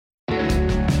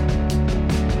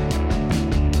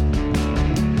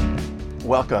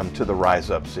Welcome to the Rise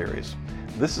Up series.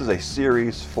 This is a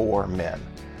series for men.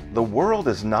 The world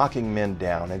is knocking men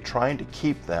down and trying to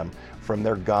keep them from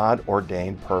their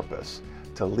God-ordained purpose,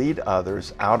 to lead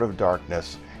others out of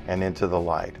darkness and into the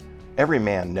light. Every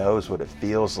man knows what it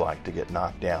feels like to get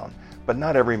knocked down, but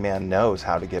not every man knows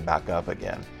how to get back up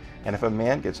again. And if a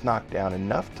man gets knocked down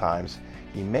enough times,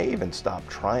 he may even stop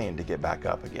trying to get back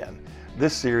up again.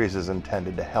 This series is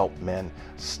intended to help men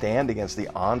stand against the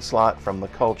onslaught from the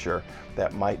culture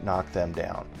that might knock them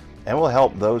down, and will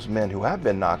help those men who have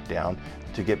been knocked down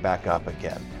to get back up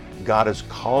again. God has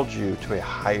called you to a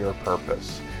higher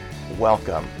purpose.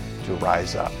 Welcome to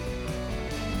Rise Up.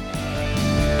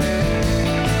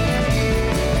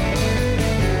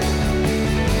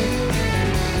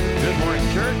 Good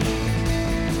morning, church.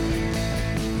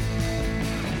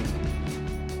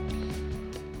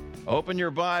 Open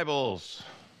your Bibles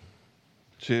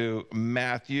to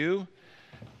Matthew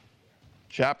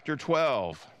chapter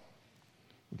 12.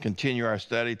 We continue our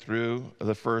study through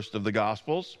the first of the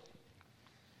Gospels.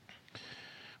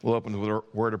 We'll open with a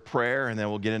word of prayer, and then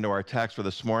we'll get into our text for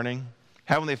this morning.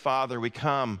 Heavenly Father, we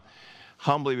come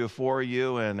humbly before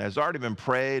you, and as already been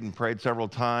prayed several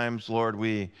times, Lord,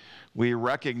 we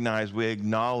recognize, we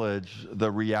acknowledge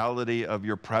the reality of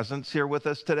your presence here with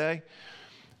us today.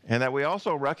 And that we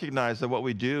also recognize that what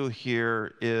we do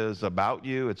here is about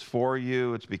you, it's for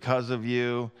you, it's because of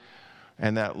you.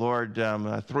 And that, Lord,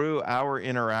 through our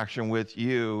interaction with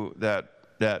you, that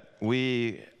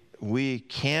we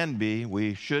can be,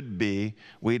 we should be,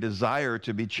 we desire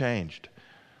to be changed.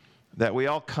 That we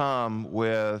all come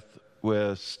with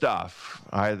stuff,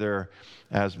 either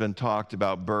has been talked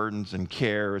about burdens and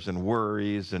cares and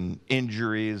worries and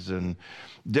injuries and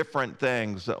different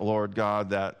things, that, Lord God,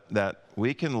 that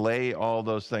we can lay all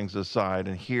those things aside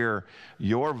and hear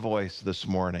your voice this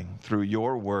morning through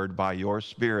your word, by your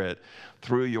Spirit,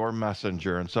 through your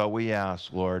messenger. And so we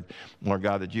ask, Lord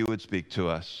God, that you would speak to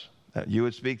us, that you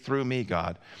would speak through me,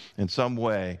 God, in some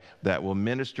way that will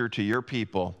minister to your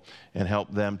people and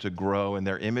help them to grow in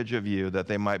their image of you, that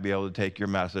they might be able to take your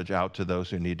message out to those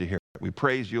who need to hear it. We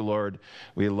praise you, Lord.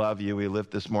 We love you. We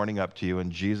lift this morning up to you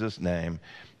in Jesus' name.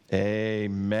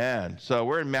 Amen. So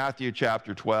we're in Matthew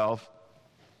chapter 12.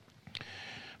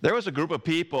 There was a group of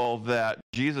people that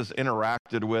Jesus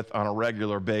interacted with on a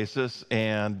regular basis,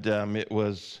 and it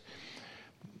was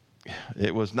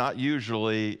not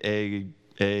usually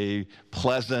a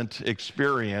pleasant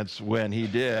experience when he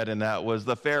did, and that was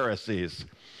the Pharisees.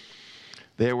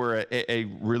 They were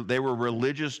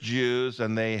religious Jews,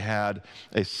 and they had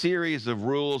a series of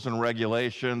rules and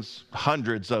regulations,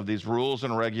 hundreds of these rules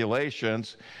and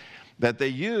regulations, that they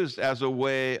used as a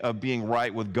way of being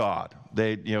right with God.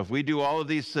 If we do all of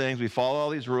these things, we follow all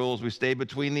these rules, we stay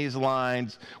between these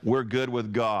lines, we're good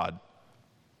with God.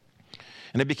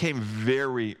 And it became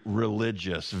very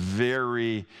religious,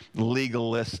 very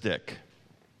legalistic.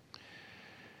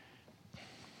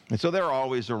 And so they're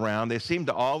always around. They seem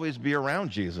to always be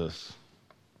around Jesus.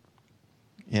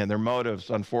 And their motives,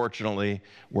 unfortunately,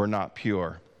 were not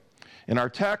pure. In our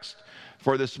text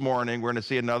for this morning, we're going to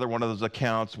see another one of those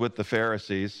accounts with the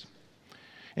Pharisees.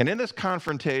 And in this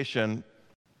confrontation,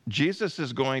 Jesus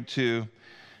is going to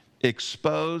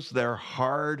expose their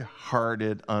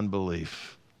hard-hearted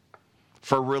unbelief.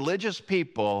 For religious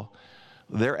people,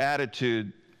 their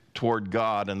attitude toward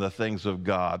God and the things of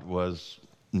God was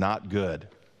not good.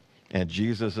 And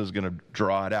Jesus is going to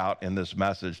draw it out in this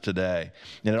message today.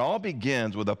 And it all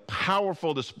begins with a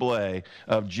powerful display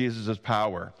of Jesus'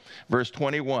 power. Verse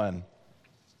 21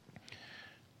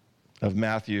 of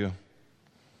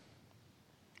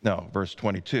verse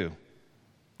 22.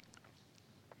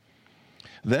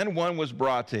 Then one was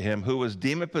brought to him who was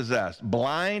demon-possessed,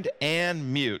 blind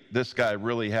and mute. This guy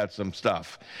really had some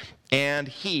stuff. And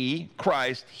he,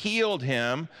 Christ, healed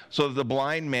him so that the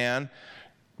blind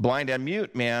and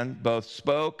mute man both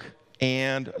spoke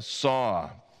and saw.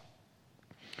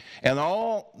 And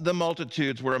all the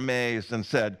multitudes were amazed and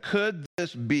said, "Could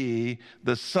this be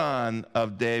the Son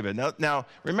of David?" Now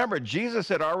remember, Jesus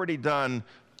had already done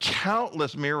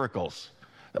countless miracles.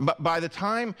 But by the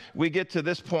time we get to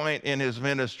this point in his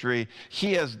ministry,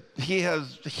 he has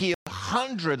healed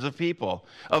hundreds of people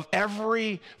of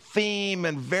every theme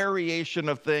and variation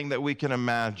of thing that we can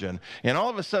imagine. And all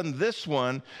of a sudden, this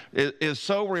one is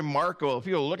so remarkable.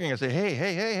 People are looking and say,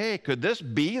 hey, could this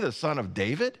be the Son of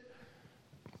David?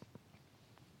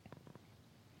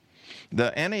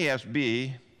 The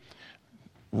NASB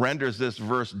renders this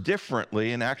verse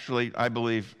differently, and actually, I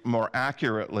believe, more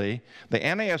accurately. The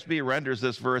NASB renders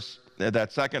this verse,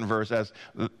 that second verse, as,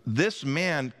 "This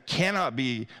man cannot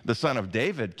be the son of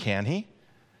David, can he?"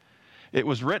 it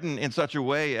was written in such a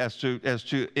way as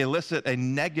to elicit a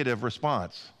negative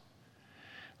response.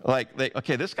 Like,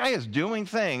 this guy is doing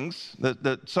things.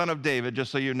 The son of David,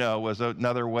 just so you know, was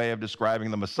another way of describing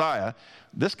the Messiah.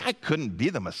 This guy couldn't be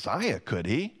the Messiah, could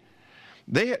he?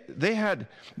 He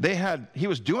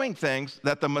was doing things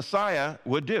that the Messiah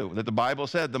would do, that the Bible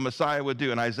said the Messiah would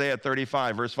do. In Isaiah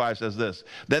 35, verse 5 says this,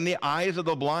 "Then the eyes of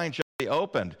the blind shall be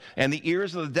opened, and the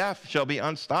ears of the deaf shall be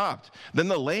unstopped. Then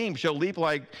the lame shall leap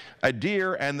like a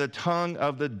deer, and the tongue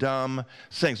of the dumb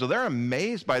sing." So they're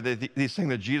amazed by these things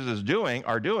that Jesus is doing,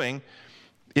 but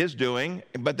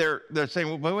they're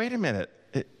saying, well, wait a minute,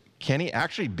 can he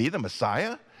actually be the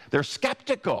Messiah? They're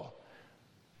skeptical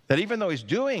that even though he's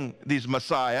doing these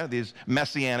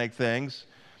messianic things,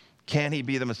 can he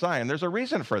be the Messiah? And there's a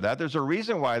reason for that. There's a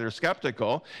reason why they're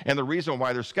skeptical, and the reason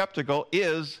why they're skeptical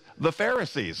is the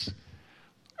Pharisees,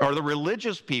 or the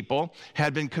religious people,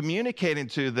 had been communicating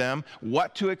to them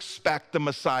what to expect the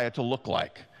Messiah to look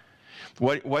like,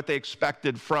 what they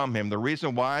expected from him. The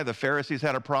reason why the Pharisees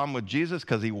had a problem with Jesus,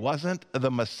 because he wasn't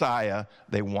the Messiah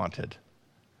they wanted.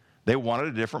 They wanted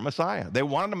a different Messiah. They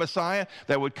wanted a Messiah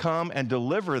that would come and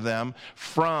deliver them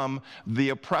from the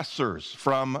oppressors,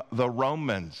 from the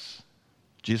Romans.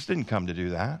 Jesus didn't come to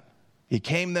do that. He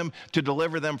came to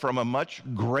deliver them from a much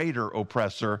greater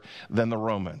oppressor than the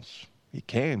Romans. He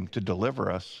came to deliver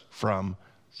us from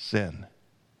sin.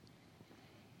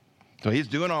 So he's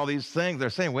doing all these things. They're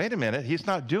saying, wait a minute, he's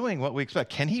not doing what we expect.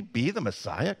 Can he be the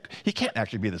Messiah? He can't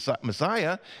actually be the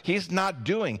Messiah. He's not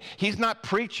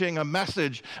preaching a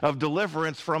message of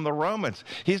deliverance from the Romans.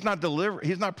 He's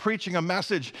not preaching a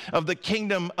message of the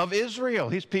kingdom of Israel.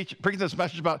 He's preaching this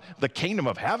message about the kingdom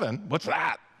of heaven. What's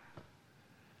that?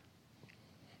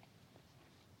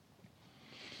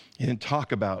 He didn't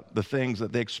talk about the things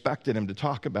that they expected him to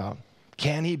talk about.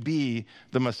 Can he be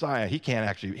the Messiah? He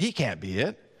can't be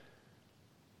it.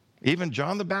 Even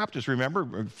John the Baptist, remember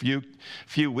a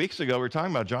few weeks ago, we were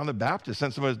talking about John the Baptist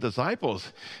sent some of his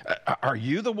disciples. Are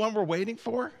you the one we're waiting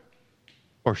for?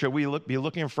 Or should we be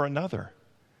looking for another?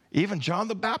 Even John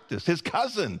the Baptist, his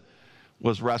cousin,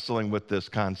 was wrestling with this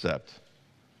concept.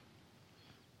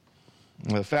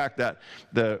 And the fact that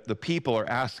the people are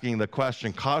asking the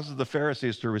question causes the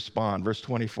Pharisees to respond. Verse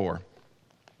 24.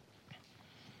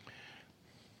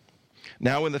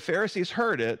 Now, when the Pharisees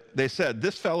heard it, they said,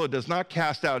 "This fellow does not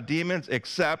cast out demons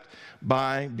except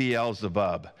by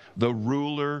Beelzebub, the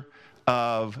ruler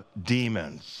of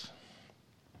demons."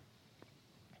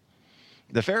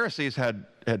 The Pharisees had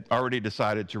already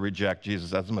decided to reject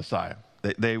Jesus as the Messiah.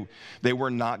 They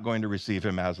were not going to receive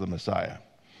him as the Messiah.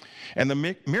 And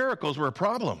the miracles were a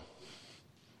problem.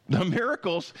 The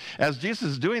miracles, as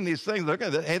Jesus is doing these things, look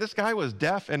at it, hey, this guy was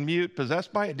deaf and mute,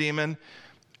 possessed by a demon,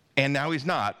 and now he's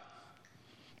not.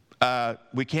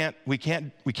 We can't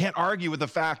argue with the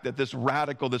fact that this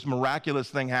miraculous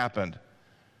thing happened.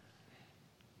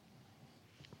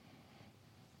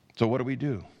 So what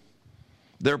do?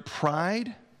 Their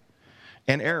pride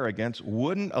and arrogance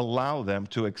wouldn't allow them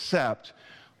to accept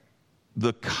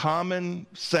the common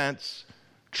sense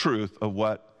truth of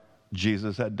what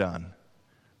Jesus had done.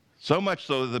 So much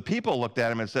so that the people looked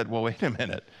at him and said, well, wait a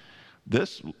minute.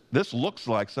 This looks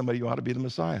like somebody who ought to be the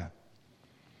Messiah.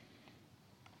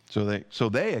 So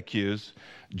they accuse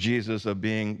Jesus of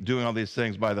doing all these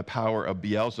things by the power of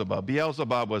Beelzebub.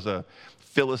 Beelzebub was a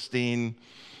Philistine,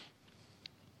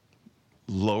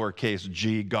 lowercase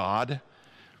g god,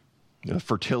 a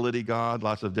fertility god,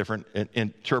 lots of different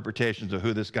interpretations of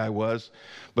who this guy was.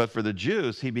 But for the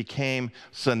Jews, he became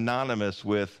synonymous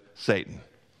with Satan,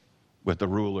 with the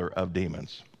ruler of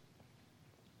demons.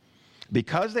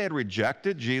 Because they had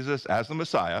rejected Jesus as the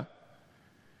Messiah,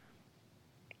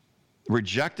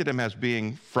 rejected him as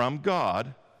being from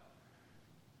God,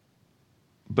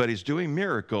 but he's doing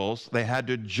miracles, they had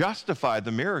to justify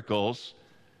the miracles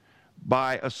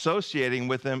by associating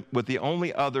with him with the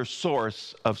only other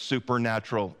source of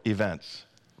supernatural events.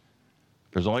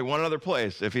 There's only one other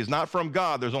place. If he's not from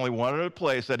God, there's only one other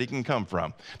place that he can come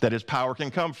from, that his power can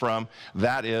come from.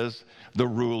 That is the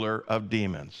ruler of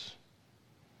demons.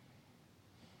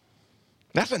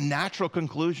 That's a natural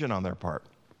conclusion on their part.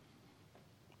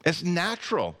 It's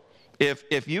natural.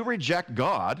 If you reject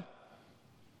God,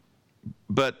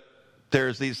 but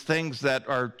there's these things that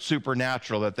are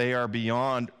supernatural, that they are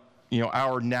beyond,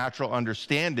 our natural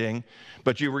understanding,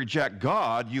 but you reject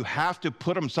God, you have to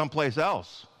put them someplace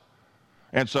else.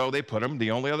 And so they put him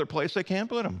the only other place they can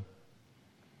put him.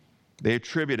 They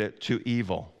attribute it to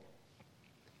evil.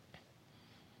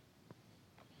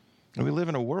 And we live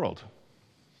in a world.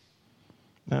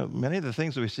 Now, many of the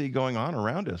things that we see going on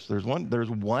around us, there's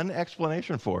one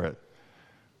explanation for it.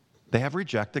 They have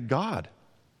rejected God.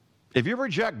 If you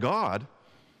reject God,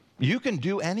 you can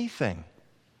do anything.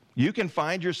 You can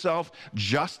find yourself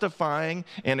justifying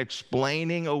and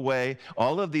explaining away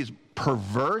all of these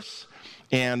perverse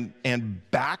and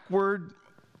backward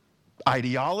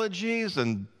ideologies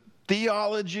and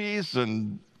theologies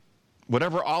and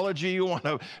whatever ology you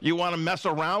want to mess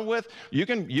around with. You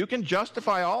can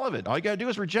justify all of it. All you got to do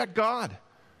is reject God.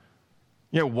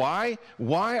 Why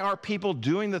are people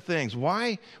doing the things?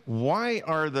 Why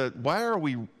are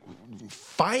we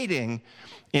fighting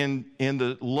in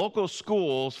the local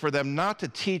schools for them not to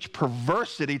teach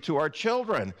perversity to our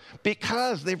children?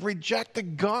 Because they've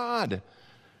rejected God.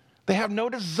 They have no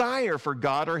desire for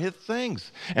God or his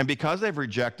things. And because they've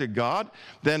rejected God,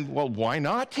 then, well, why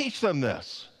not teach them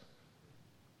this?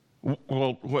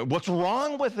 Well, what's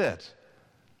wrong with it?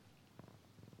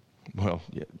 Well,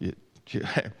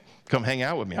 come hang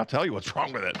out with me. I'll tell you what's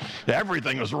wrong with it.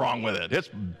 Everything is wrong with it.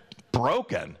 It's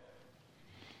broken.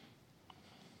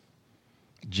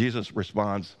 Jesus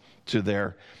responds to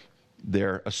their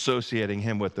associating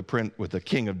him with the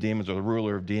king of demons or the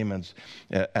ruler of demons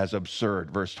as absurd.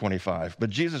 Verse 25.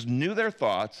 But Jesus knew their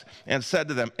thoughts and said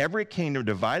to them, every kingdom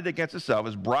divided against itself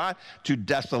is brought to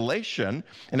desolation,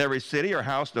 and every city or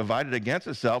house divided against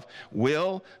itself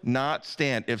will not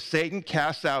stand. If Satan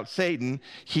casts out Satan,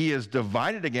 he is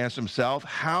divided against himself.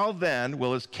 How then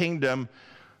will his kingdom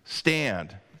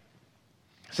stand?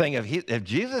 Saying if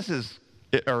Jesus is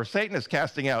or Satan is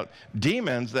casting out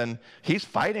demons, then he's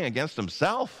fighting against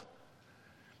himself.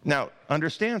 Now,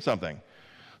 understand something.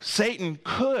 Satan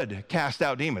could cast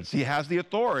out demons. He has the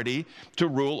authority to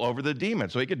rule over the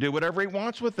demons, so he could do whatever he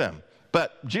wants with them.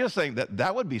 But Jesus is saying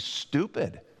that would be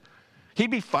stupid. He'd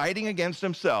be fighting against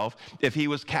himself if he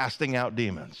was casting out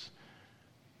demons.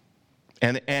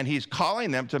 And he's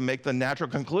calling them to make the natural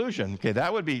conclusion. Okay,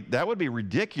 that would be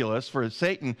ridiculous for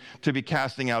Satan to be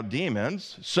casting out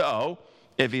demons. So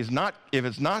if it's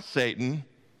not Satan,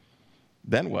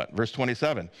 then what? Verse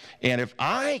 27. And if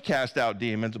I cast out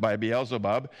demons by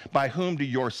Beelzebub, by whom do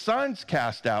your sons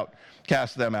cast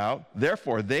them out?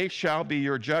 Therefore they shall be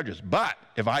your judges. But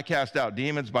if I cast out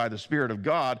demons by the Spirit of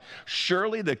God,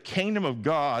 surely the kingdom of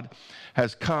God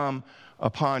has come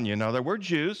upon you. Now there were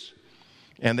Jews,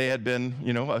 and they had been,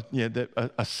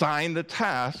 assigned the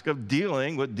task of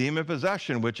dealing with demon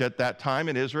possession, which at that time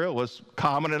in Israel was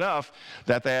common enough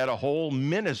that they had a whole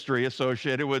ministry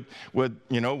associated with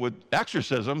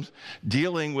exorcisms,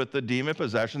 dealing with the demon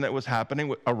possession that was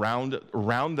happening around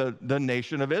the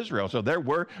nation of Israel. So there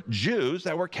were Jews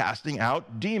that were casting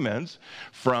out demons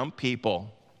from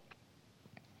people.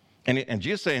 And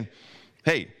Jesus saying,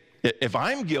 hey, if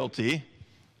I'm guilty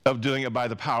of doing it by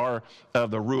the power of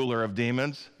the ruler of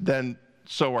demons, then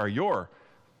so are your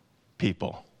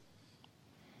people.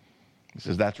 He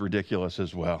says that's ridiculous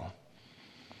as well.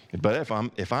 But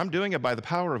if I'm doing it by the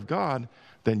power of God,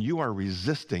 then you are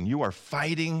resisting. You are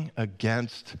fighting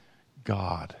against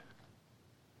God.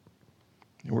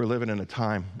 We're living in a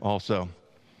time also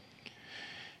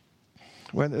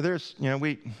when there's,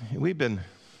 we've been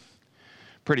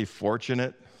pretty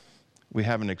fortunate. We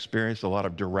haven't experienced a lot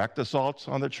of direct assaults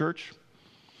on the church.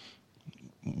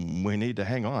 We need to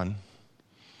hang on.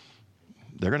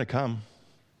 They're going to come.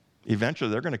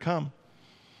 Eventually, they're going to come.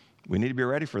 We need to be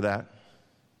ready for that.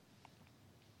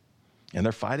 And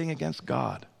they're fighting against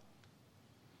God.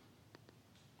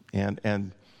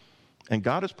 And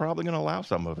God is probably going to allow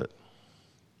some of it.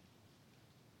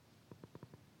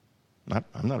 I'm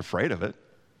not afraid of it.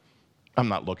 I'm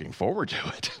not looking forward to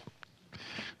it.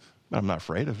 I'm not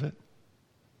afraid of it.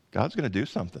 God's going to do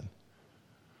something.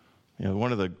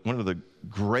 One of the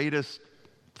greatest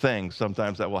things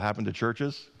sometimes that will happen to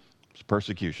churches is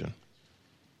persecution.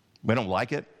 We don't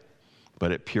like it,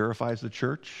 but it purifies the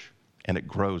church and it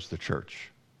grows the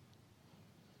church.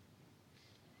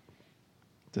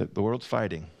 The world's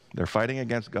fighting. They're fighting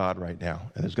against God right now.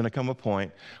 And there's going to come a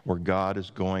point where God is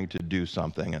going to do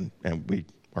something, and we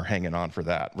are hanging on for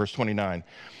that. Verse 29.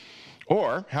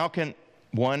 Or how can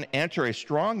one enter a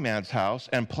strong man's house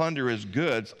and plunder his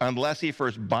goods unless he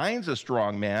first binds a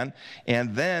strong man,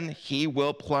 and then he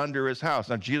will plunder his house?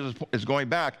 Now, Jesus is going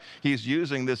back. He's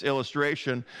using this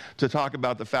illustration to talk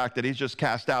about the fact that he's just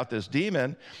cast out this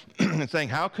demon and saying,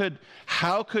 how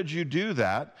could you do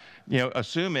that?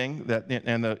 Assuming that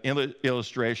in the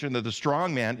illustration that the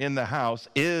strong man in the house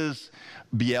is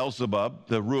Beelzebub,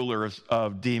 the ruler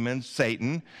of demons,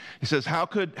 Satan. He says, how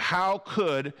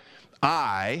could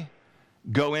I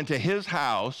go into his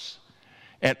house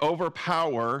and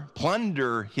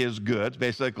plunder his goods,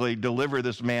 basically deliver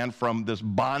this man from this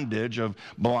bondage of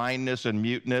blindness and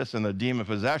muteness and the demon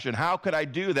possession? How could I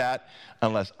do that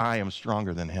unless I am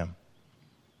stronger than him?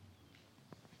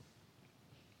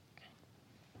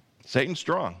 Satan's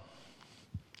strong.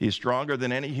 He's stronger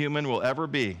than any human will ever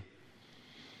be.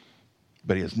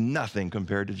 But he is nothing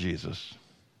compared to Jesus.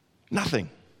 Nothing.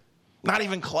 Not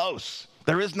even close.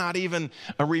 There is not even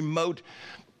a remote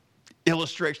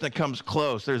illustration that comes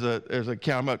close. There's a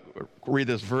I'm going to read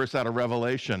this verse out of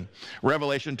Revelation.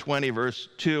 Revelation 20, verse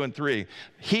 2 and 3.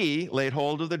 He laid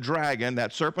hold of the dragon,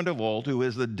 that serpent of old, who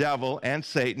is the devil and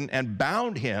Satan, and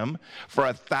bound him for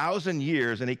 1,000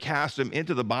 years, and he cast him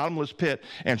into the bottomless pit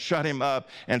and shut him up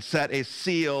and set a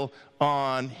seal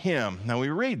on him. Now we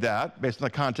read that, based on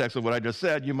the context of what I just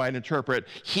said, you might interpret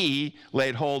he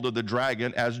laid hold of the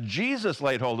dragon as Jesus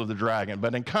laid hold of the dragon.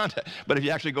 But in context, but if you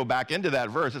actually go back into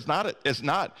that verse, it's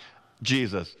not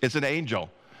Jesus, it's an angel.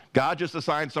 God just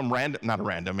assigned not a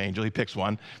random angel, he picks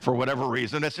one for whatever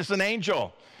reason. It's just an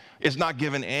angel. It's not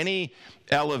given any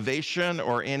elevation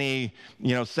or any,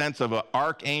 sense of an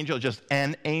archangel. Just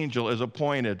an angel is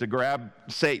appointed to grab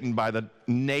Satan by the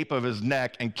nape of his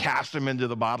neck and cast him into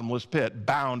the bottomless pit,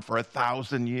 bound for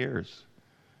 1,000 years.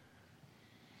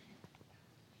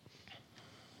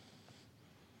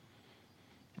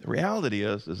 The reality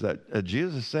is that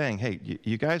Jesus is saying, hey,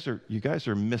 you guys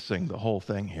are missing the whole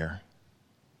thing here.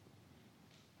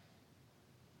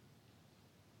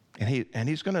 And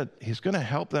he's gonna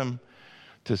help them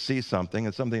to see something.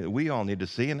 It's something that we all need to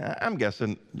see. And I'm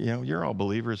guessing, you're all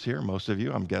believers here, most of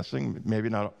you. I'm guessing, maybe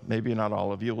not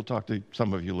all of you. We'll talk to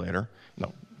some of you later.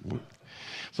 No,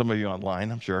 some of you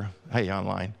online, I'm sure. Hey,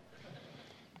 online.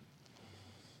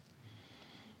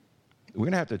 We're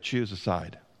gonna have to choose a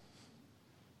side.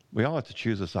 We all have to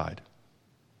choose a side.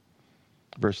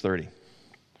 Verse 30.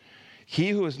 He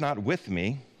who is not with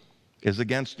me is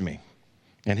against me.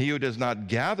 And he who does not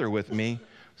gather with me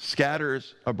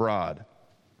scatters abroad.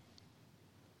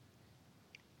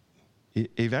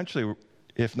 Eventually,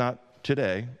 if not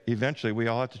today, eventually we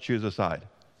all have to choose a side.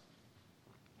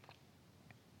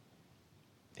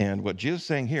 And what Jesus is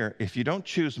saying here, if you don't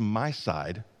choose my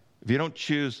side, if you don't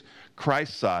choose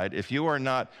Christ's side, if you are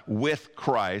not with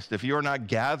Christ, if you are not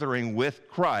gathering with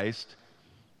Christ,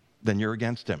 then you're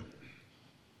against him.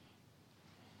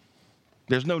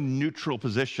 There's no neutral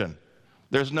position.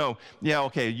 There's no,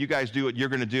 you guys do what you're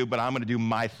going to do, but I'm going to do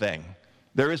my thing.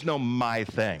 There is no my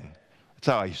thing. That's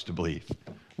how I used to believe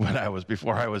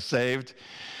before I was saved.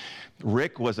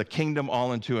 Rick was a kingdom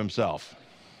all unto himself.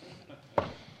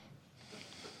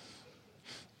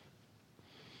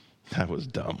 That was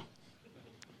dumb.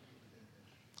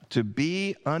 To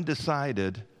be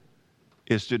undecided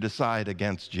is to decide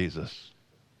against Jesus.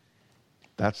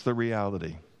 That's the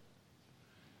reality.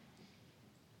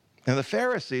 And the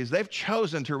Pharisees, they've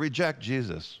chosen to reject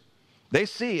Jesus. They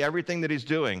see everything that he's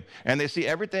doing, and they see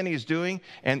everything he's doing,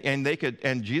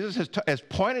 and Jesus has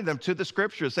pointed them to the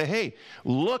scriptures, say, hey,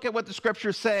 look at what the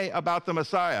scriptures say about the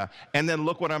Messiah, and then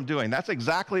look what I'm doing. That's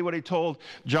exactly what he told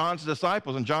John's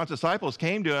disciples, and John's disciples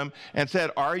came to him and said,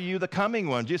 are you the coming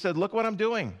one? Jesus said, look what I'm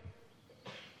doing.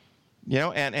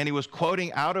 And he was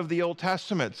quoting out of the Old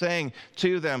Testament, saying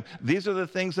to them, these are the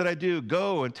things that I do.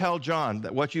 Go and tell John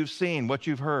that what you've seen, what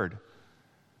you've heard.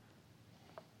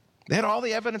 They had all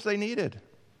the evidence they needed.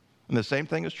 And the same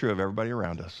thing is true of everybody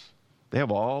around us. They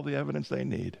have all the evidence they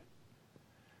need.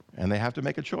 And they have to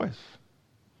make a choice.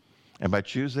 And by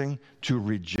choosing to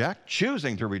reject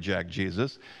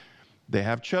Jesus, they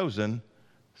have chosen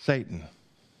Satan.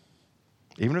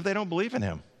 Even if they don't believe in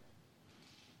him.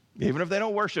 Even if they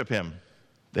don't worship him,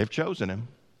 they've chosen him.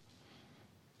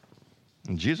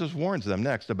 And Jesus warns them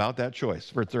next about that choice.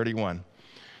 Verse 31.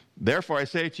 Therefore I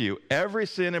say to you, every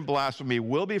sin and blasphemy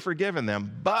will be forgiven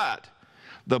them, but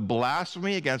the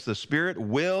blasphemy against the Spirit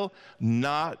will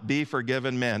not be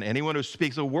forgiven men. Anyone who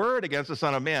speaks a word against the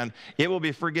Son of Man, it will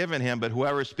be forgiven him. But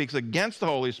whoever speaks against the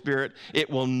Holy Spirit, it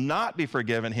will not be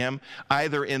forgiven him,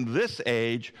 either in this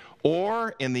age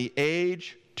or in the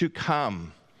age to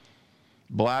come.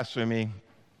 Blasphemy.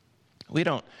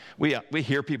 We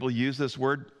hear people use this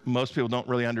word. Most people don't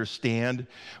really understand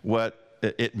what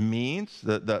it means.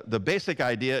 The basic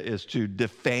idea is to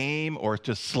defame or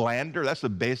to slander. That's the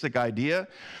basic idea.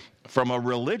 From a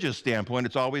religious standpoint,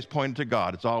 it's always pointed to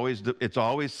God. It's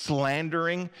always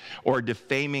slandering or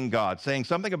defaming God, saying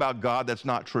something about God that's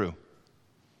not true.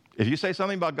 If you say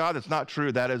something about God that's not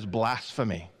true, that is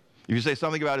blasphemy. If you say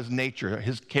something about his nature,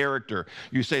 his character,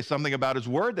 you say something about his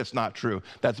word that's not true,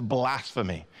 that's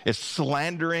blasphemy. It's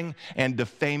slandering and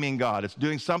defaming God. It's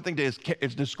doing something to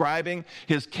it's describing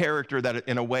his character that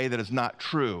in a way that is not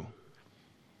true.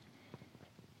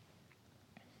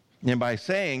 And by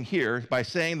saying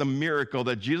the miracle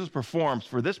that Jesus performs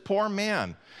for this poor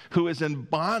man who is in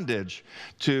bondage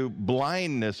to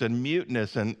blindness and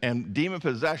muteness and demon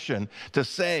possession, to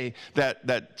say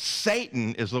that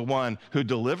Satan is the one who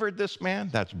delivered this man,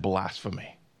 that's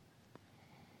blasphemy.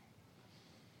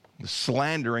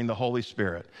 Slandering the Holy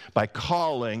Spirit by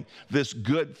calling this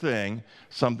good thing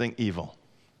something evil.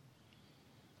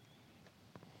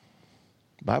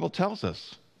 The Bible tells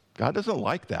us God doesn't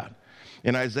like that.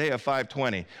 In Isaiah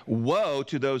 5:20, woe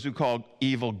to those who call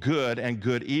evil good and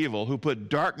good evil, who put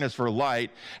darkness for light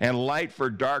and light for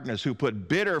darkness, who put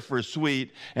bitter for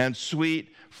sweet and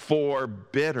sweet for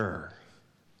bitter.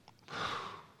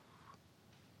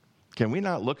 Can we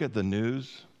not look at the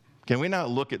news? Can we not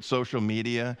look at social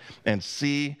media and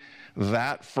see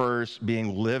that first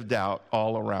being lived out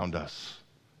all around us?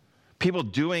 People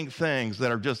doing things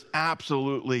that are just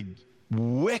absolutely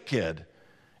wicked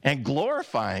and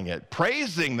glorifying it,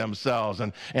 praising themselves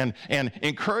and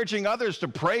encouraging others to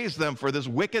praise them for this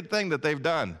wicked thing that they've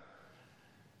done.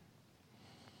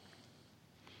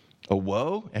 A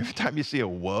woe, every time you see a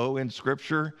woe in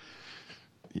Scripture,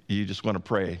 you just want to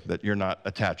pray that you're not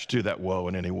attached to that woe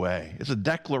in any way. It's a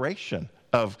declaration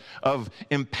of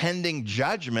impending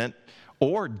judgment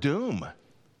or doom.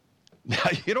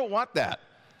 You don't want that.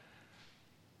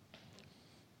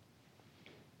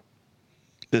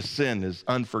 This sin is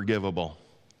unforgivable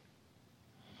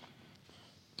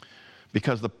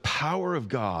because the power of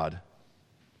God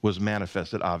was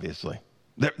manifested, obviously.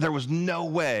 There was no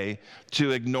way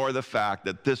to ignore the fact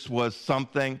that this was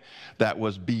something that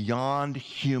was beyond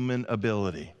human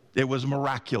ability. It was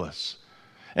miraculous.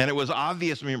 And it was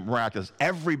obviously miraculous.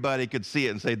 Everybody could see it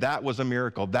and say that was a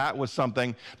miracle. That was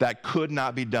something that could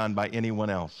not be done by anyone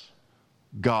else.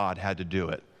 God had to do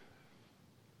it.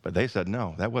 But they said,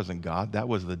 no, that wasn't God. That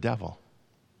was the devil.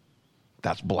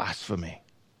 That's blasphemy.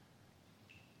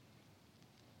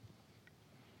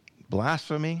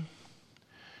 Blasphemy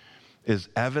is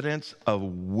evidence of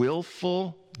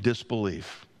willful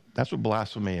disbelief. That's what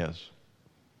blasphemy is.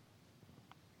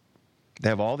 They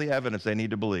have all the evidence they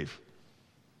need to believe.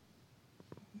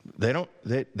 They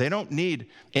don't need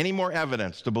any more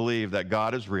evidence to believe that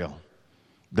God is real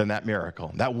than that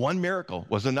miracle. That one miracle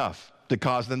was enough to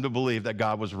cause them to believe that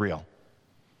God was real.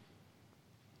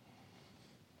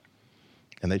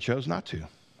 And they chose not to.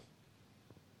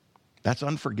 That's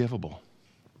unforgivable.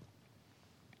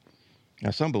 Now,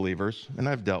 some believers, and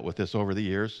I've dealt with this over the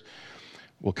years,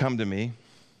 will come to me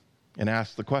and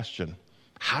ask the question,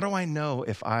 how do I know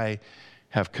if I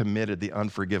have committed the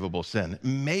unforgivable sin?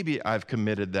 Maybe I've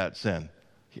committed that sin.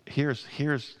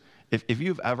 If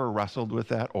you've ever wrestled with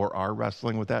that or are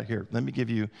wrestling with that, here, let me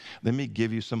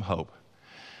give you some hope.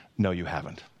 No, you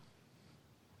haven't.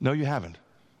 No, you haven't.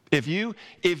 If you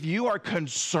are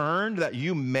concerned that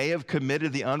you may have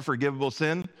committed the unforgivable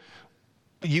sin,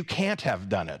 you can't have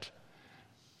done it.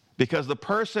 Because the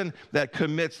person that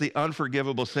commits the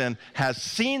unforgivable sin has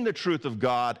seen the truth of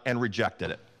God and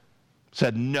rejected it.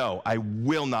 Said, no, I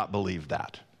will not believe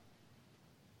that.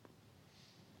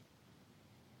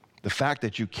 The fact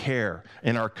that you care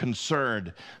and are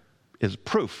concerned is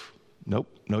proof. Nope,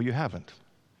 no, you haven't.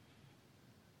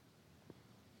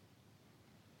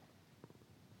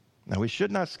 Now, we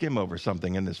should not skim over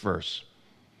something in this verse.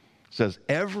 It says,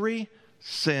 every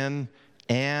sin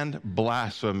and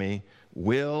blasphemy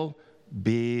will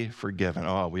be forgiven.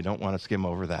 Oh, we don't want to skim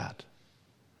over that.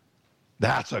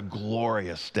 That's a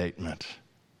glorious statement.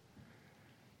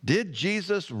 Did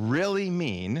Jesus really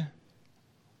mean,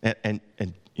 and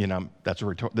you know, this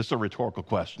is a rhetorical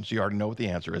question, so you already know what the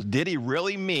answer is. Did he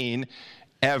really mean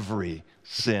every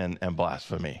sin and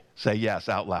blasphemy? Say yes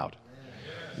out loud.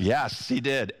 Yes, he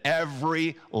did.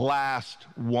 Every last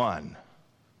one.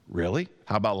 Really?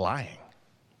 How about lying?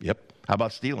 Yep. How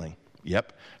about stealing?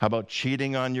 Yep. How about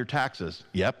cheating on your taxes?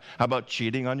 Yep. How about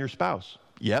cheating on your spouse?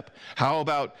 Yep. How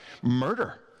about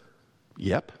murder?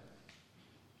 Yep.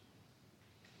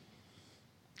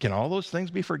 Can all those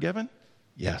things be forgiven?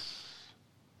 Yes.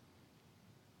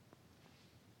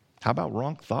 How about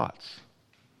wrong thoughts?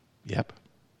 Yep.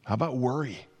 How about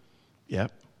worry?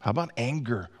 Yep. How about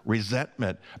anger,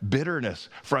 resentment, bitterness,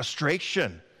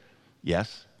 frustration?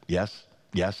 Yes, yes,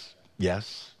 yes,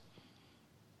 yes.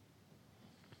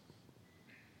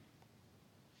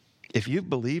 If you've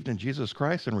believed in Jesus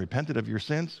Christ and repented of your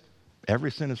sins,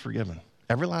 every sin is forgiven.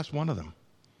 Every last one of them.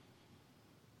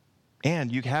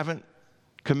 And you haven't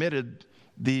committed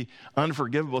the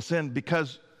unforgivable sin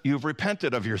because you've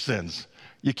repented of your sins.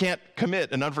 You can't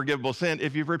commit an unforgivable sin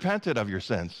if you've repented of your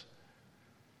sins.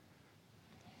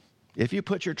 If you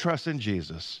put your trust in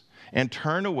Jesus and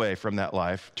turn away from that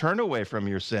life, turn away from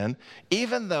your sin,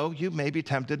 even though you may be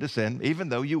tempted to sin, even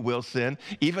though you will sin,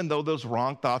 even though those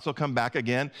wrong thoughts will come back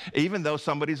again, even though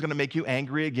somebody's going to make you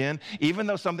angry again, even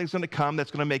though something's going to come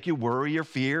that's going to make you worry or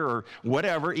fear or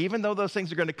whatever, even though those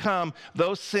things are going to come,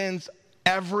 those sins,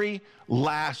 every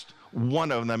last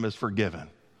one of them is forgiven.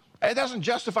 It doesn't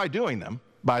justify doing them,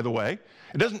 by the way.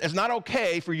 It's not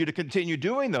okay for you to continue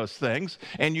doing those things,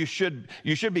 and you should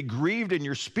be grieved in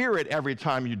your spirit every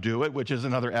time you do it, which is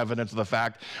another evidence of the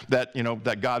fact that,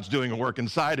 that God's doing a work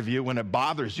inside of you when it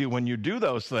bothers you when you do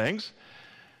those things.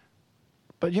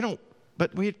 But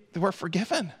we're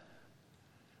forgiven.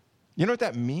 You know what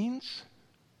that means?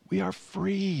 We are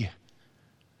free.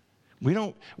 We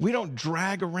don't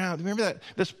drag around. Remember that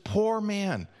this poor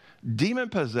man,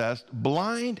 demon-possessed,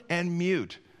 blind and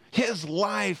mute. His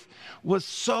life was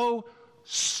so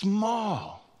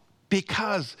small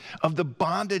because of the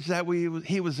bondage that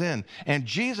he was in. And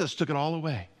Jesus took it all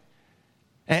away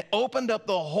and opened up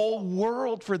the whole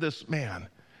world for this man.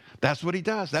 That's what he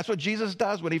does. That's what Jesus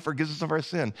does when he forgives us of our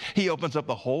sin. He opens up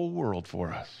the whole world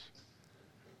for us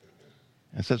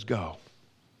and says, go.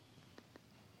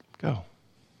 Go.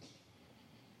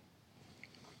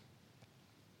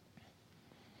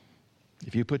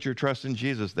 If you put your trust in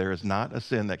Jesus, there is not a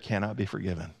sin that cannot be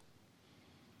forgiven.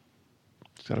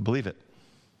 Just got to believe it.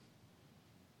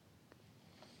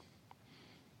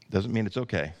 Doesn't mean it's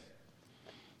okay.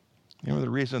 You know the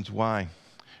reasons why,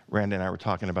 Randy and I were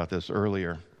talking about this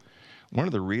earlier, one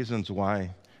of the reasons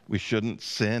why we shouldn't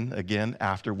sin again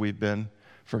after we've been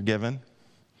forgiven,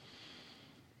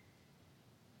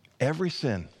 every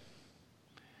sin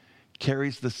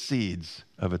carries the seeds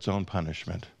of its own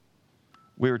punishment.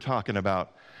 We were talking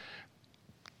about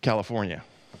California.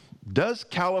 Does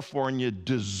California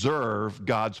deserve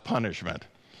God's punishment?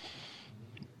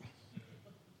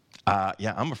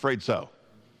 Yeah, I'm afraid so.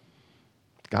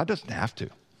 God doesn't have to.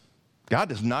 God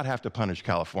does not have to punish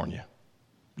California.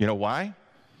 You know why?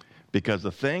 Because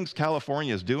the things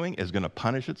California is doing is going to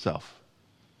punish itself.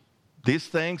 These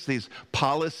things, these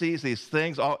policies, these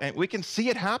things, and we can see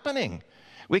it happening.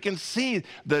 We can see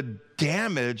the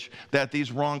damage that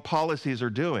these wrong policies are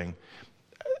doing.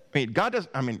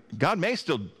 God may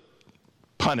still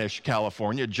punish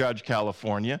California, judge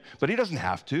California, but he doesn't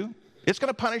have to. It's going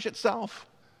to punish itself.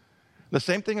 The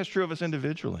same thing is true of us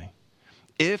individually.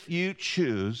 If you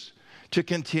choose to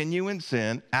continue in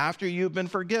sin after you've been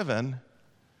forgiven,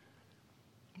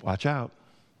 watch out.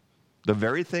 The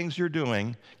very things you're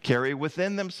doing carry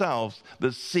within themselves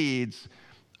the seeds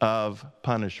of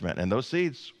punishment. And those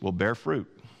seeds will bear fruit.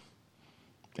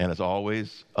 And it's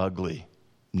always ugly,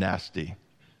 nasty,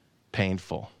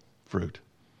 painful fruit.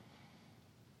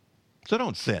 So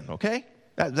don't sin, okay?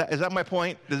 Is that my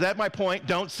point? Is that my point?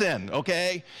 Don't sin,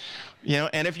 okay?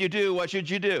 And if you do, what should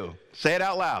you do? Say it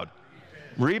out loud.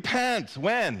 Repent.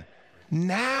 When?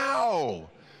 Now.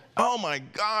 Oh my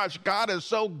gosh, God is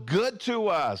so good to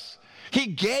us. He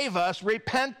gave us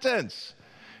repentance.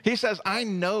 He says, I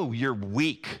know you're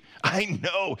weak. I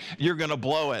know you're going to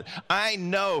blow it. I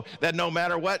know that no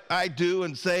matter what I do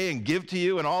and say and give to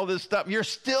you and all this stuff, you're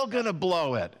still going to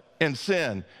blow it and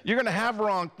sin. You're going to have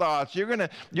wrong thoughts. You're going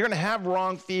to have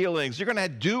wrong feelings. You're going to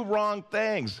do wrong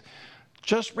things.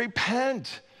 Just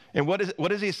repent. And what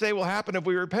does he say will happen if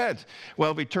we repent?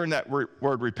 Well, if we turn that word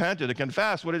repent into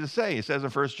confess, what does it say? He says in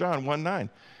 1 John 1:9,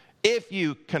 if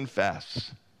you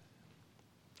confess,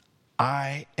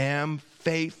 I am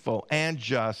faithful and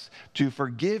just to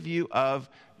forgive you of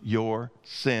your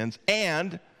sins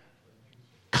and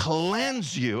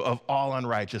cleanse you of all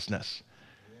unrighteousness.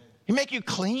 He make you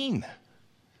clean.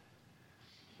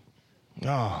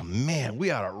 Oh man,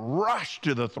 we ought to rush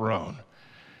to the throne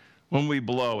when we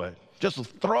blow it. Just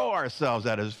throw ourselves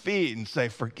at his feet and say,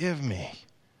 forgive me.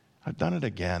 I've done it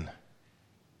again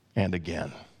and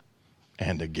again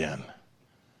and again.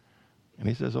 And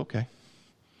he says, okay.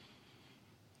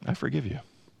 I forgive you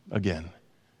again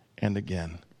and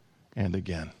again and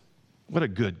again. What a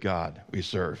good God we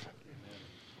serve.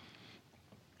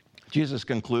 Jesus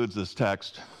concludes this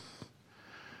text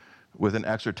with an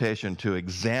exhortation to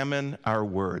examine our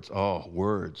words. Oh,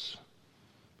 words.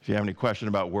 If you have any question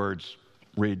about words,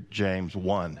 read James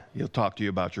 1. He'll talk to you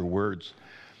about your words.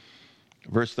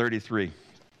 Verse 33.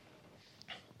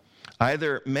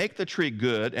 Either make the tree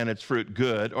good and its fruit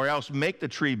good, or else make the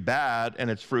tree bad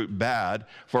and its fruit bad,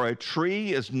 for a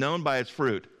tree is known by its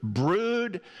fruit.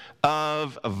 Brood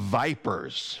of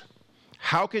vipers,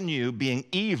 How can you, being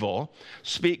evil,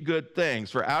 speak good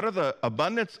things? For out of the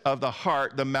abundance of the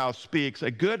heart, the mouth speaks. A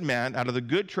good man out of the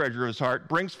good treasure of his heart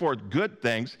brings forth good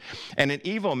things, and an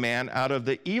evil man out of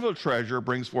the evil treasure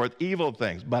brings forth evil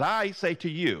things. But I say to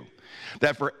you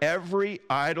that for every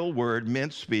idle word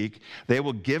men speak, they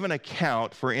will give an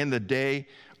account for in the day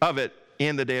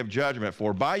of judgment.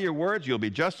 For by your words you'll be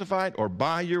justified, or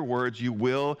by your words you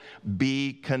will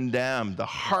be condemned. The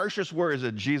harshest words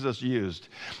that Jesus used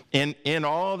in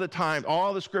all the time,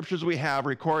 all the scriptures we have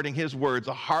recording his words,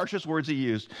 the harshest words he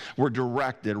used were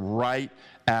directed right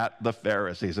at the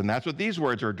Pharisees. And that's what these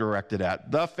words are directed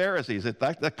at, the Pharisees. It's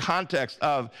like the context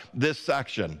of this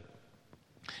section.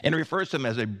 And it refers to them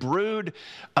as a brood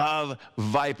of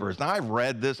vipers. Now, I've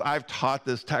read this, I've taught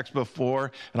this text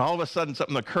before, and all of a sudden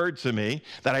something occurred to me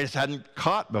that I just hadn't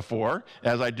caught before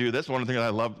as I do this. One of the things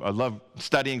I love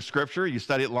studying Scripture. You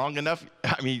study it long enough,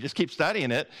 you just keep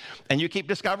studying it, and you keep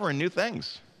discovering new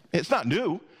things. It's not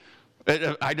new.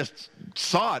 I just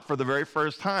saw it for the very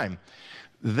first time.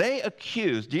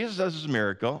 Jesus does this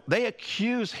miracle. They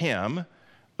accuse him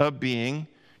of being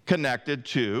connected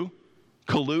to,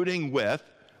 colluding with,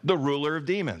 the ruler of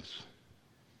demons.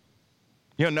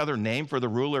 You know another name for the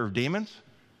ruler of demons?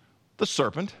 The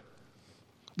serpent,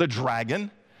 the dragon.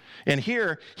 And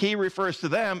here he refers to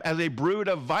them as a brood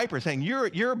of vipers, saying,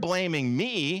 you're blaming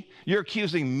me, you're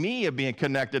accusing me of being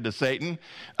connected to Satan.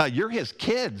 You're his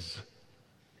kids.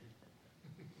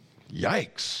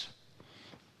 Yikes.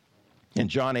 In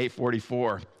John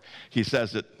 8:44, he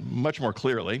says it much more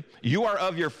clearly. You are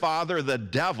of your father, the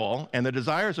devil, and the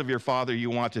desires of your father you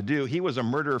want to do. He was a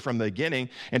murderer from the beginning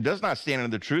and does not stand in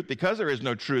the truth because there is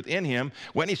no truth in him.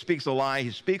 When he speaks a lie,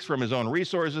 he speaks from his own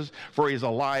resources, for he is a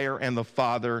liar and the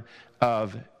father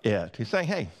of it. He's saying,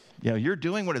 hey, you're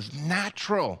doing what is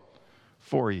natural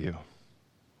for you.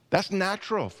 That's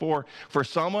natural for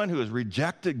someone who has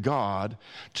rejected God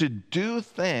to do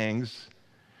things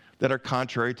that are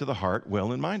contrary to the heart,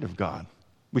 will, and mind of God.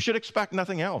 We should expect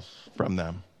nothing else from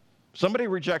them. Somebody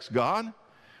rejects God,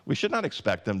 we should not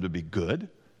expect them to be good,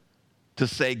 to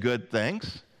say good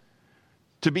things,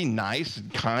 to be nice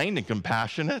and kind and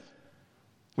compassionate.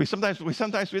 We sometimes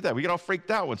do that. We get all freaked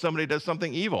out when somebody does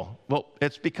something evil. Well,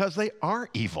 it's because they are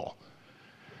evil.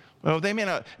 Well, they may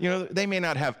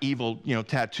not have evil,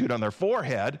 tattooed on their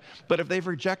forehead, but if they've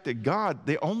rejected God,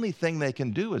 the only thing they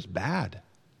can do is bad.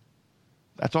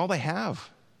 That's all they have.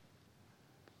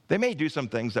 They may do some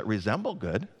things that resemble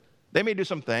good. They may do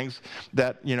some things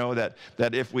that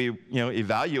if we,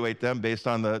 evaluate them based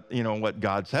on the, what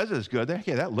God says is good,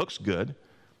 okay, that looks good.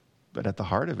 But at the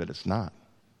heart of it, it's not.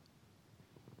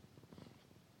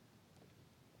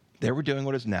 They were doing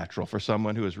what is natural for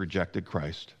someone who has rejected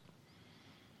Christ.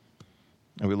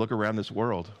 And we look around this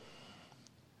world,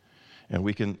 and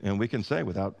we can say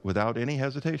without any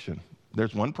hesitation,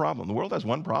 there's one problem. The world has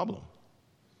one problem.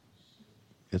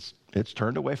 It's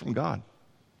turned away from God.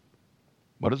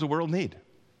 What does the world need?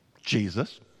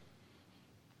 Jesus.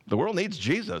 The world needs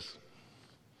Jesus.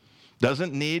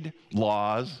 Doesn't need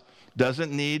laws,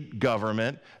 doesn't need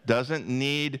government, doesn't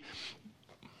need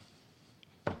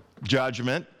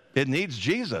judgment. It needs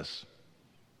Jesus.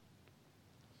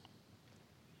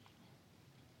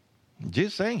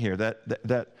 Jesus is saying here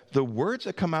that the words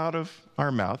that come out of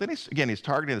our mouth, and he's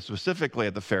targeting this specifically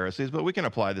at the Pharisees, but we can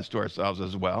apply this to ourselves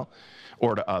as well,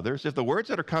 or to others. If the words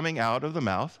that are coming out of the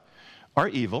mouth are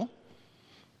evil,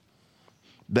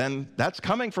 then that's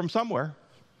coming from somewhere.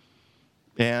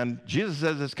 And Jesus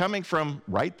says it's coming from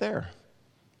right there.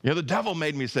 The devil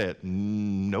made me say it.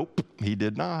 Nope, he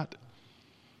did not.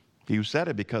 He said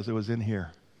it because it was in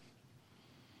here.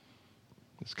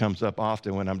 This comes up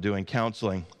often when I'm doing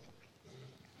counseling.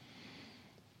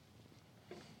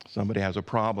 Somebody has a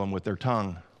problem with their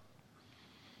tongue.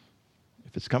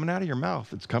 If it's coming out of your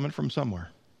mouth, it's coming from somewhere.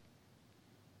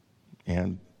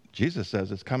 And Jesus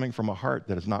says it's coming from a heart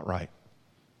that is not right.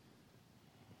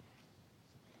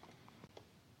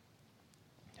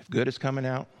 If good is coming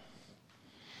out,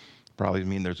 probably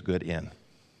mean there's good in.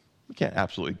 We can't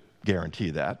absolutely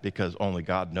guarantee that because only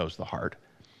God knows the heart.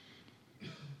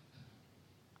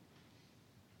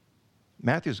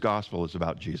 Matthew's gospel is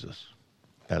about Jesus,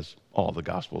 as all the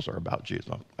Gospels are about Jesus.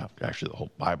 Actually, the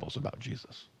whole Bible is about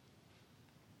Jesus.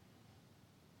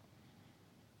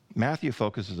 Matthew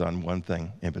focuses on one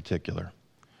thing in particular.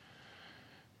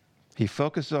 He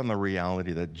focuses on the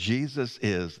reality that Jesus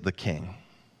is the King.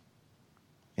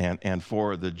 And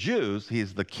for the Jews,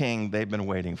 he's the king they've been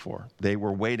waiting for. They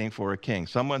were waiting for a king,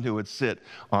 someone who would sit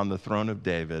on the throne of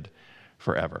David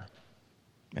forever.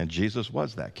 And Jesus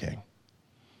was that king.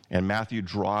 And Matthew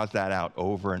draws that out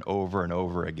over and over and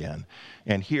over again.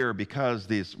 And here, because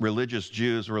these religious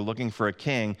Jews were looking for a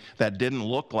king that didn't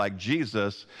look like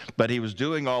Jesus, but he was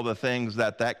doing all the things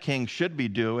that that king should be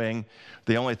doing,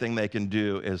 the only thing they can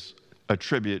do is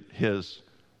attribute his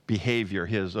behavior,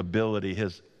 his ability,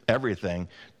 his everything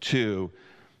to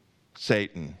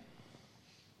Satan.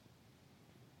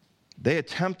 They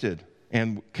attempted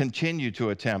and continue to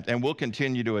attempt and will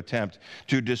continue to attempt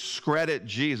to discredit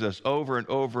Jesus over and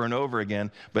over and over again,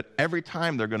 but every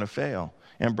time they're going to fail.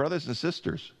 And brothers and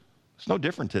sisters, it's no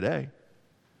different today.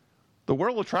 The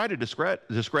world will try to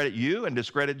discredit you and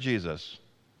discredit Jesus.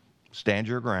 Stand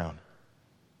your ground.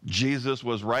 Jesus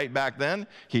was right back then,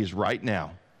 he's right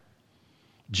now.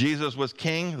 Jesus was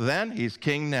king then, he's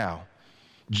king now.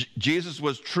 Jesus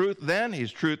was truth then,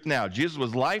 he's truth now. Jesus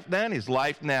was life then, he's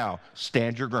life now.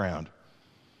 Stand your ground.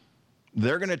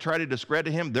 They're going to try to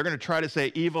discredit him. They're going to try to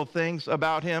say evil things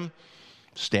about him.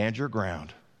 Stand your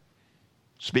ground.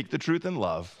 Speak the truth in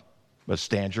love, but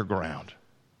stand your ground.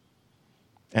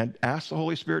 And ask the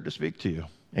Holy Spirit to speak to you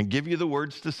and give you the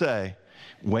words to say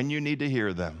when you need to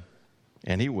hear them.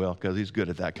 And he will, because he's good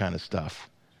at that kind of stuff.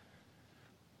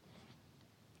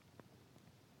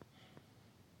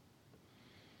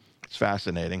 It's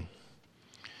fascinating.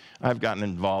 I've gotten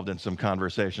involved in some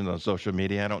conversations on social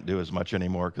media. I don't do as much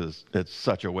anymore because it's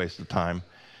such a waste of time.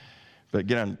 But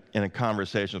get in a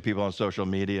conversation with people on social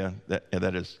media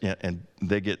and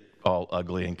they get all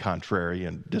ugly and contrary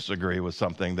and disagree with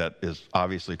something that is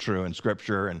obviously true in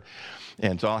Scripture.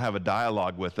 And so I'll have a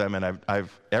dialogue with them. And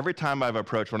I've every time I've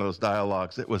approached one of those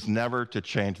dialogues, it was never to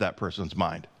change that person's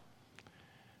mind.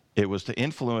 It was to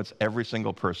influence every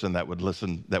single person that would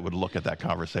listen, that would look at that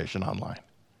conversation online.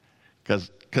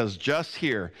 Because just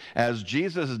here, as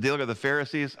Jesus is dealing with the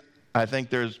Pharisees, I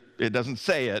think it doesn't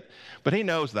say it, but he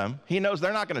knows them. He knows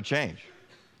they're not going to change.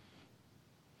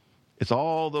 It's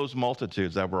all those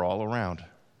multitudes that were all around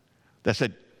that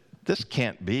said, this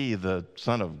can't be the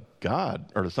Son of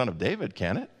God or the Son of David,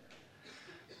 can it?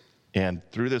 And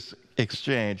through this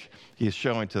exchange, he's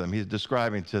showing to them, he's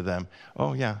describing to them,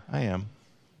 oh yeah, I am.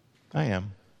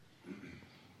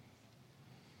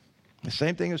 The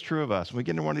same thing is true of us. When we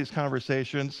get into one of these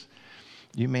conversations,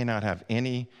 you may not have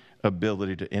any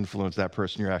ability to influence that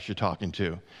person you're actually talking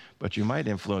to, but you might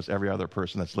influence every other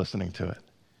person that's listening to it.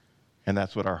 And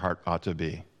that's what our heart ought to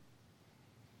be.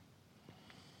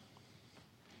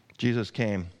 Jesus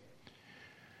came,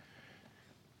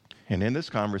 and in this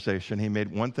conversation, he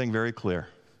made one thing very clear,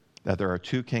 that there are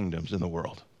two kingdoms in the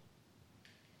world.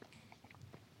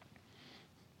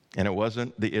 And it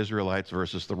wasn't the Israelites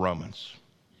versus the Romans.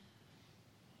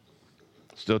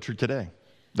 Still true today.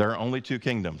 There are only two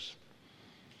kingdoms.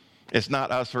 It's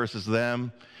not us versus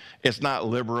them. It's not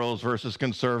liberals versus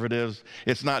conservatives.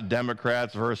 It's not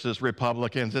Democrats versus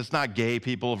Republicans. It's not gay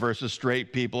people versus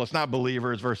straight people. It's not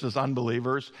believers versus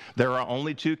unbelievers. There are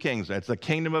only two kings. It's the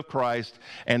kingdom of Christ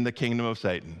and the kingdom of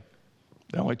Satan.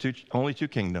 The only two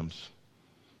kingdoms.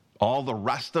 All the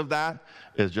rest of that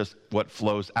is just what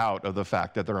flows out of the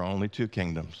fact that there are only two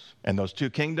kingdoms. And those two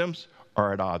kingdoms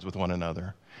are at odds with one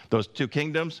another. Those two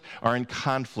kingdoms are in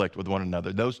conflict with one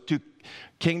another. Those two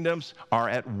kingdoms are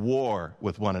at war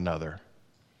with one another.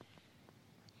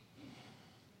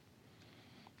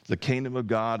 The kingdom of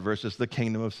God versus the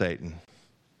kingdom of Satan.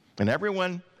 And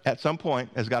everyone at some point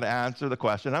has got to answer the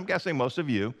question. I'm guessing most of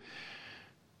you,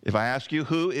 if I ask you,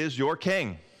 who is your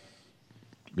king?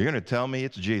 You're going to tell me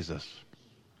it's Jesus,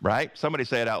 right? Somebody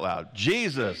say it out loud.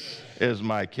 Jesus is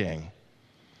my king.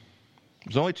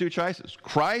 There's only two choices,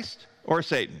 Christ or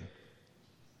Satan.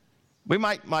 We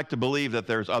might like to believe that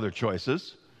there's other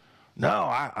choices. No,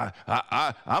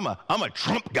 I'm a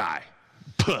Trump guy.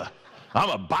 Puh. I'm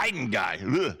a Biden guy.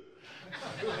 Ugh.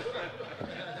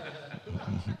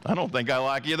 I don't think I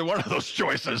like either one of those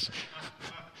choices.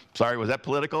 Sorry, was that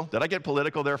political? Did I get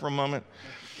political there for a moment?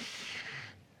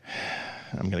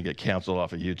 I'm going to get canceled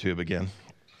off of YouTube again.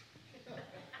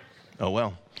 Oh,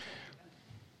 well.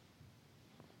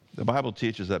 The Bible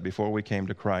teaches that before we came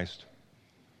to Christ,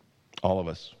 all of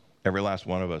us, every last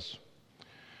one of us,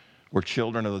 were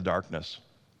children of the darkness.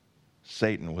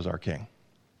 Satan was our king.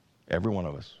 Every one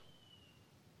of us.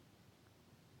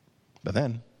 But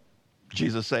then,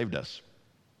 Jesus saved us.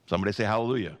 Somebody say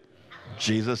hallelujah.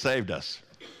 Jesus saved us.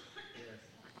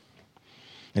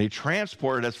 And he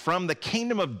transported us from the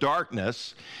kingdom of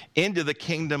darkness into the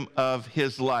kingdom of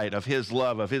his light, of his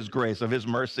love, of his grace, of his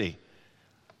mercy.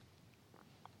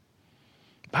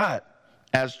 But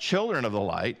as children of the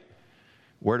light,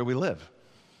 where do we live?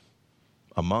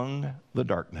 Among the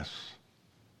darkness.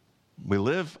 We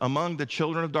live among the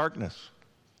children of darkness.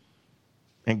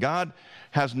 And God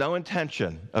has no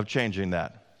intention of changing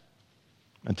that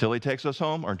until he takes us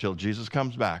home or until Jesus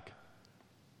comes back.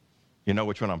 You know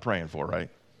which one I'm praying for, right?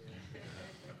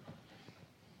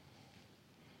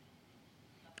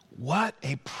 What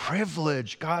a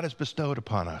privilege God has bestowed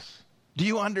upon us. Do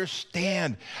you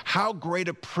understand how great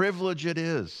a privilege it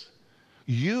is?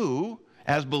 You,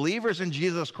 as believers in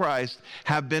Jesus Christ,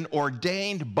 have been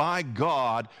ordained by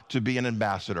God to be an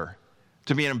ambassador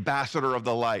of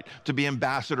the light, to be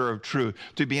ambassador of truth,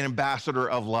 to be an ambassador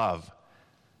of love,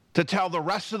 to tell the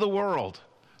rest of the world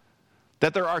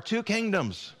that there are two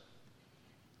kingdoms,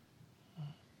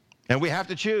 and we have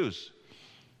to choose.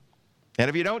 And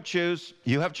if you don't choose,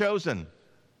 you have chosen.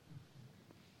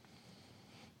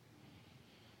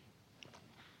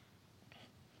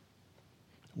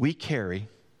 We carry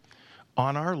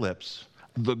on our lips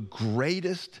the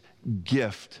greatest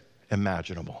gift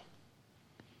imaginable.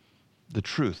 The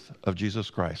truth of Jesus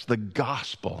Christ, the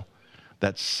gospel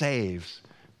that saves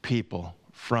people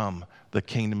from the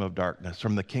kingdom of darkness,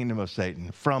 from the kingdom of Satan,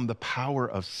 from the power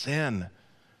of sin.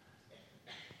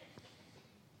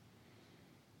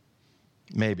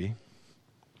 Maybe,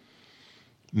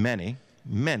 many,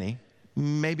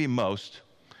 maybe most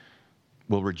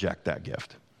will reject that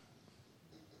gift.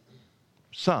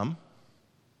 Some,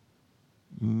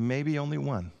 maybe only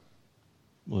one,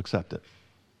 will accept it.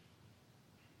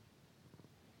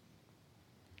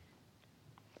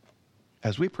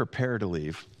 As we prepare to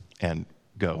leave and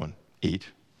go and eat,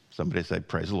 somebody say,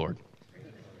 praise the Lord.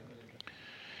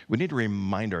 We need to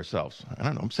remind ourselves. I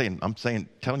don't know,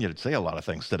 telling you to say a lot of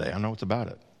things today. I don't know what's about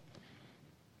it.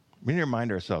 We need to remind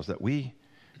ourselves that we've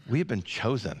been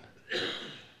chosen.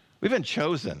 We've been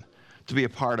chosen to be a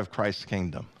part of Christ's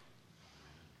kingdom.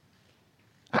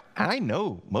 I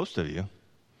know most of you.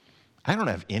 I don't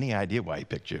have any idea why he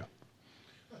picked you.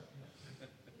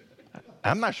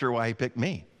 I'm not sure why he picked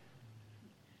me.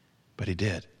 But he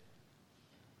did.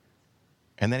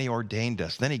 And then he ordained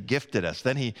us. Then he gifted us.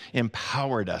 Then he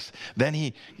empowered us. Then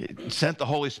he sent the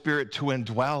Holy Spirit to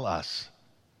indwell us,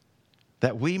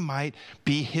 that we might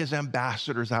be his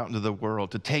ambassadors out into the world,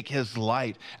 to take his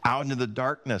light out into the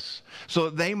darkness, so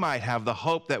that they might have the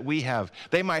hope that we have.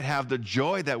 They might have the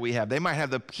joy that we have. They might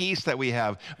have the peace that we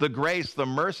have, the grace, the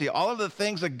mercy, all of the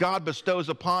things that God bestows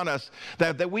upon us,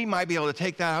 that we might be able to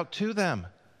take that out to them.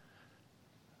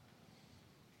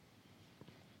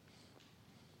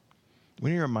 We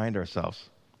need to remind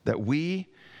ourselves that we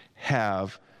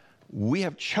have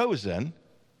chosen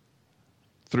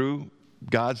through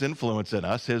God's influence in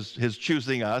us, his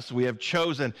choosing us. We have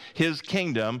chosen his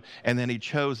kingdom, and then he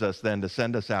chose us then to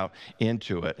send us out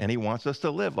into it. And he wants us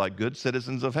to live like good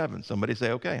citizens of heaven. Somebody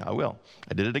say, okay, I will.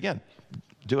 I did it again.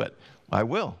 Do it. I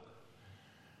will.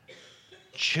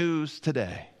 Choose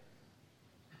today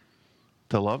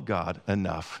to love God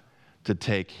enough to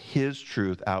take his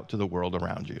truth out to the world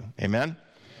around you. Amen?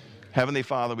 Heavenly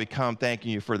Father, we come thanking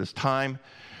you for this time,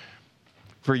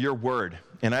 for your word.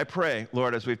 And I pray,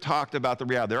 Lord, as we've talked about the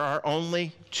reality, there are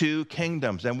only two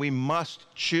kingdoms, and we must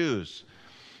choose.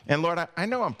 And Lord, I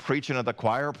know I'm preaching to the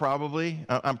choir probably.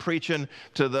 I'm preaching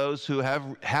to those who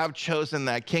have chosen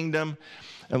that kingdom.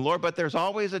 And Lord, but there's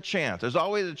always a chance. There's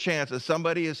always a chance that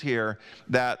somebody is here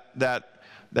that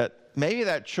maybe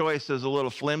that choice is a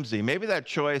little flimsy. Maybe that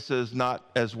choice is not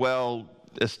as well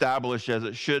established as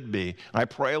it should be. I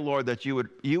pray, Lord, that you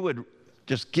would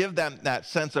just give them that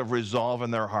sense of resolve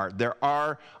in their heart. There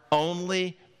are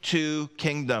only two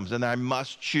kingdoms, and I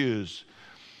must choose.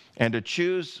 And to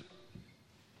choose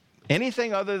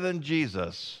anything other than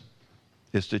Jesus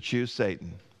is to choose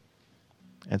Satan.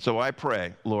 And so I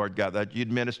pray, Lord God, that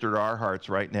you'd minister to our hearts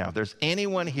right now. If there's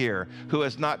anyone here who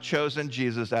has not chosen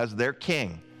Jesus as their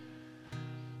king,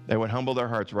 they would humble their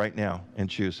hearts right now and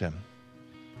choose him.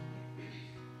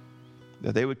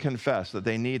 That they would confess that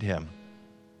they need him.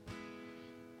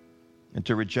 And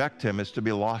to reject him is to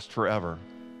be lost forever.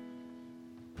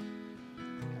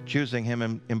 Choosing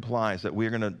him implies that we're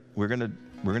going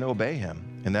to obey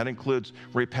him, and that includes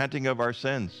repenting of our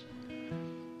sins.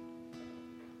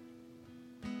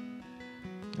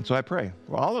 And so I pray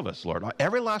for all of us, Lord,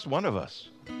 every last one of us,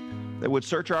 that would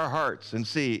search our hearts and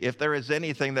see if there is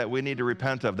anything that we need to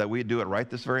repent of, that we do it right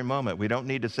this very moment. We don't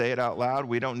need to say it out loud.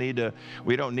 We don't need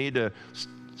to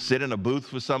sit in a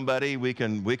booth with somebody. We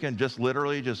can just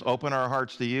literally just open our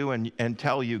hearts to you and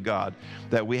tell you, God,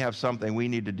 that we have something we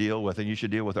need to deal with, and you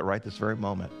should deal with it right this very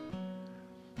moment.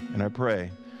 And I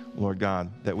pray, Lord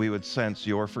God, that we would sense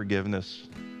your forgiveness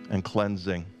and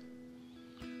cleansing,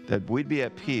 that we'd be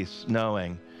at peace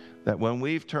knowing that when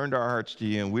we've turned our hearts to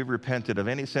you and we've repented of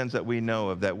any sins that we know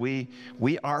of, that we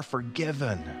are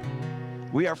forgiven.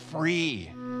 We are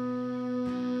free.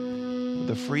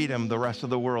 the freedom the rest of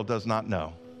the world does not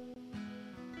know.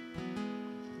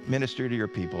 Minister to your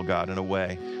people, God, in a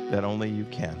way that only you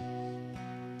can.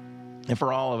 And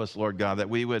for all of us, Lord God, that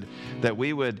we would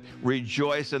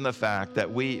rejoice in the fact that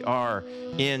we are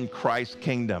in Christ's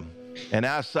kingdom. And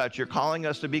as such, you're calling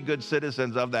us to be good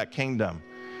citizens of that kingdom.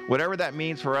 Whatever that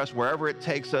means for us, wherever it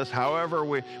takes us, however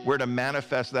we're to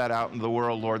manifest that out in the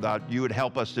world, Lord God, you would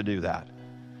help us to do that.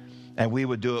 And we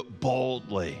would do it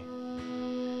boldly.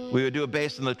 We would do it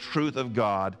based on the truth of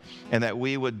God, and that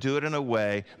we would do it in a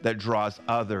way that draws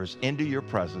others into your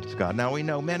presence, God. Now, we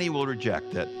know many will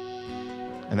reject it,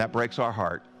 and that breaks our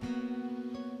heart.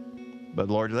 But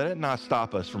Lord, let it not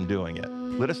stop us from doing it.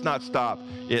 Let us not stop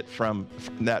it from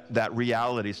that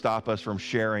reality, stop us from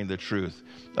sharing the truth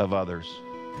of others,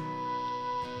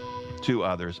 to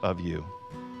others of you.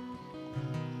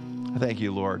 I thank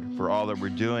you, Lord, for all that we're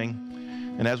doing.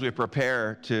 And as we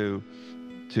prepare to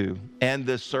end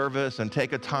this service and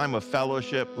take a time of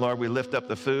fellowship, Lord, we lift up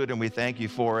the food and we thank you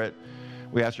for it.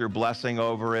 We ask your blessing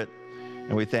over it.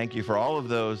 And we thank you for all of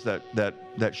those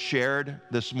that shared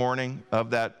this morning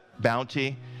of that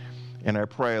bounty. And I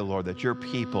pray, Lord, that your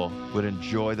people would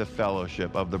enjoy the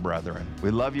fellowship of the brethren. We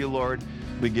love you, Lord.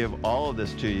 We give all of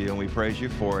this to you, and we praise you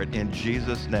for it. In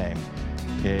Jesus' name,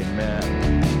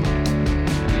 amen.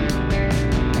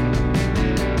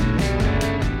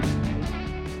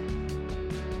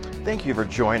 Thank you for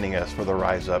joining us for the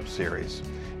Rise Up series.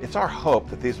 It's our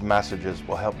hope that these messages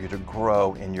will help you to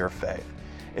grow in your faith.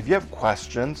 If you have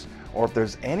questions, or if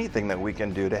there's anything that we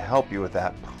can do to help you with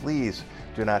that, please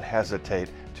do not hesitate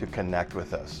to connect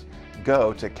with us.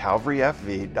 Go to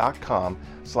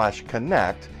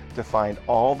calvaryfv.com/connect to find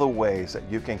all the ways that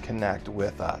you can connect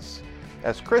with us.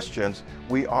 As Christians,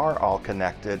 we are all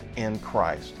connected in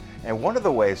Christ. And one of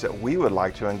the ways that we would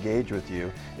like to engage with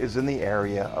you is in the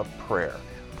area of prayer.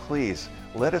 Please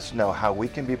let us know how we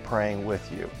can be praying with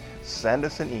you. Send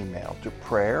us an email to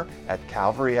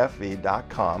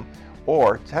prayer@calvaryfv.com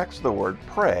or text the word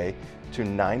pray to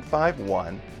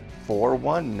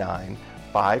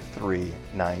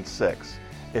 951-419-5396.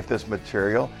 If this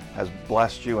material has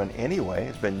blessed you in any way,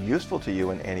 has been useful to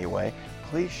you in any way,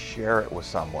 please share it with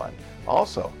someone.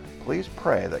 Also, please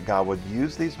pray that God would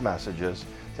use these messages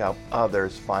to help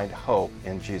others find hope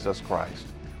in Jesus Christ.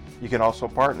 You can also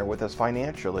partner with us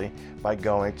financially by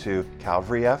going to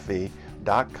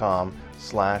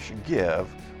calvaryfv.com/give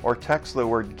or text the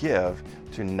word give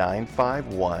to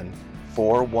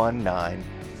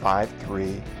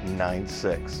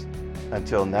 951-419-5396.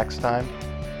 Until next time,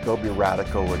 go be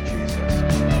radical with Jesus.